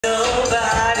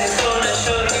Nobody's gonna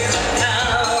show you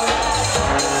how.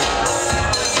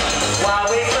 Why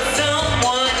wait for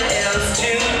someone else to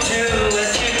do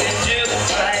what you can do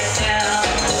right now?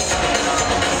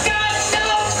 Got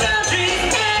no boundaries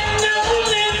and no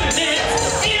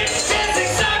limits. If there's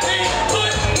excitement,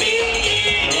 put me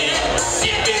in it.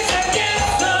 If it's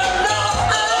against the law,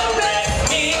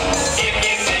 arrest me. If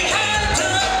you can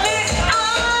handle it,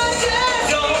 I'll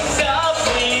just don't stop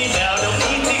me now. Don't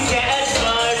need to catch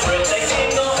my breath. I can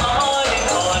go on and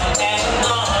on and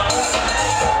on.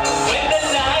 When the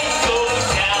lights go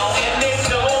down and there's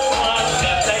no one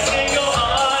left, I can go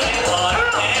on and on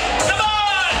and come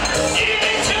on, give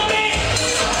it to me.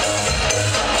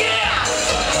 Yeah,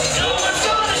 no one's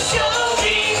gonna show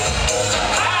me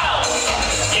how.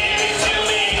 Give it to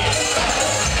me.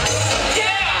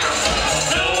 Yeah,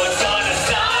 no one's gonna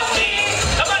stop me.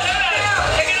 Come on, Lola,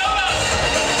 take it over.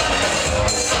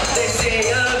 They say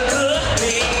a good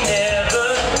thing never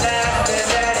lasts and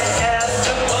that it has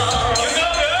to fall. You go,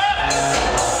 girl.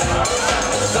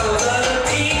 Those are the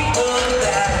people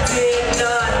that did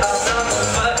not amount to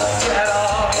much at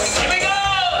all. Here we go.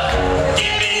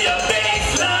 Give me a bass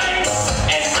line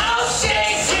and I'll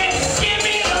shake it. Give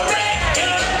me a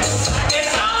record and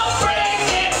I'll break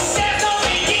it. There's no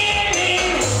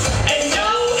beginning and no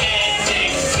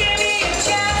ending. Give me a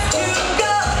chance to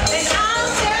go and I'll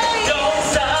take. Don't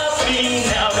stop me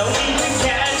now. Don't need to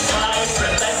catch my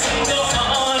breath. I can go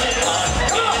on and on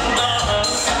and on.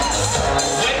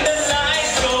 When the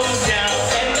lights go down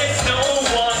and there's no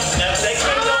one left, I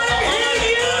can go on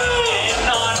and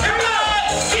on. Come on,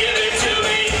 give it to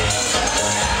me.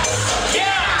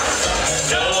 Yeah,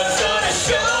 no one's gonna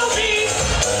show me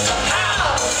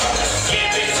how.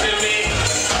 Give it to me.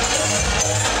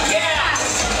 Yeah,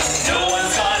 no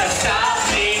one's gonna stop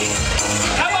me.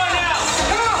 Come on now.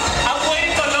 Come on. I'm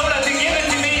waiting for Lola to give it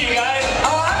to me, you guys.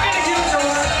 Oh, I'm gonna give it to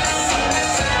her.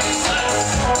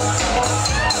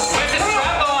 Where's the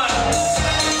strap on?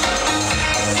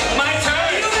 My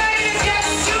turn. You ready to get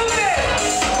stupid?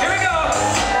 Here we go.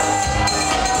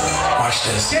 Watch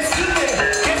this. Get stupid.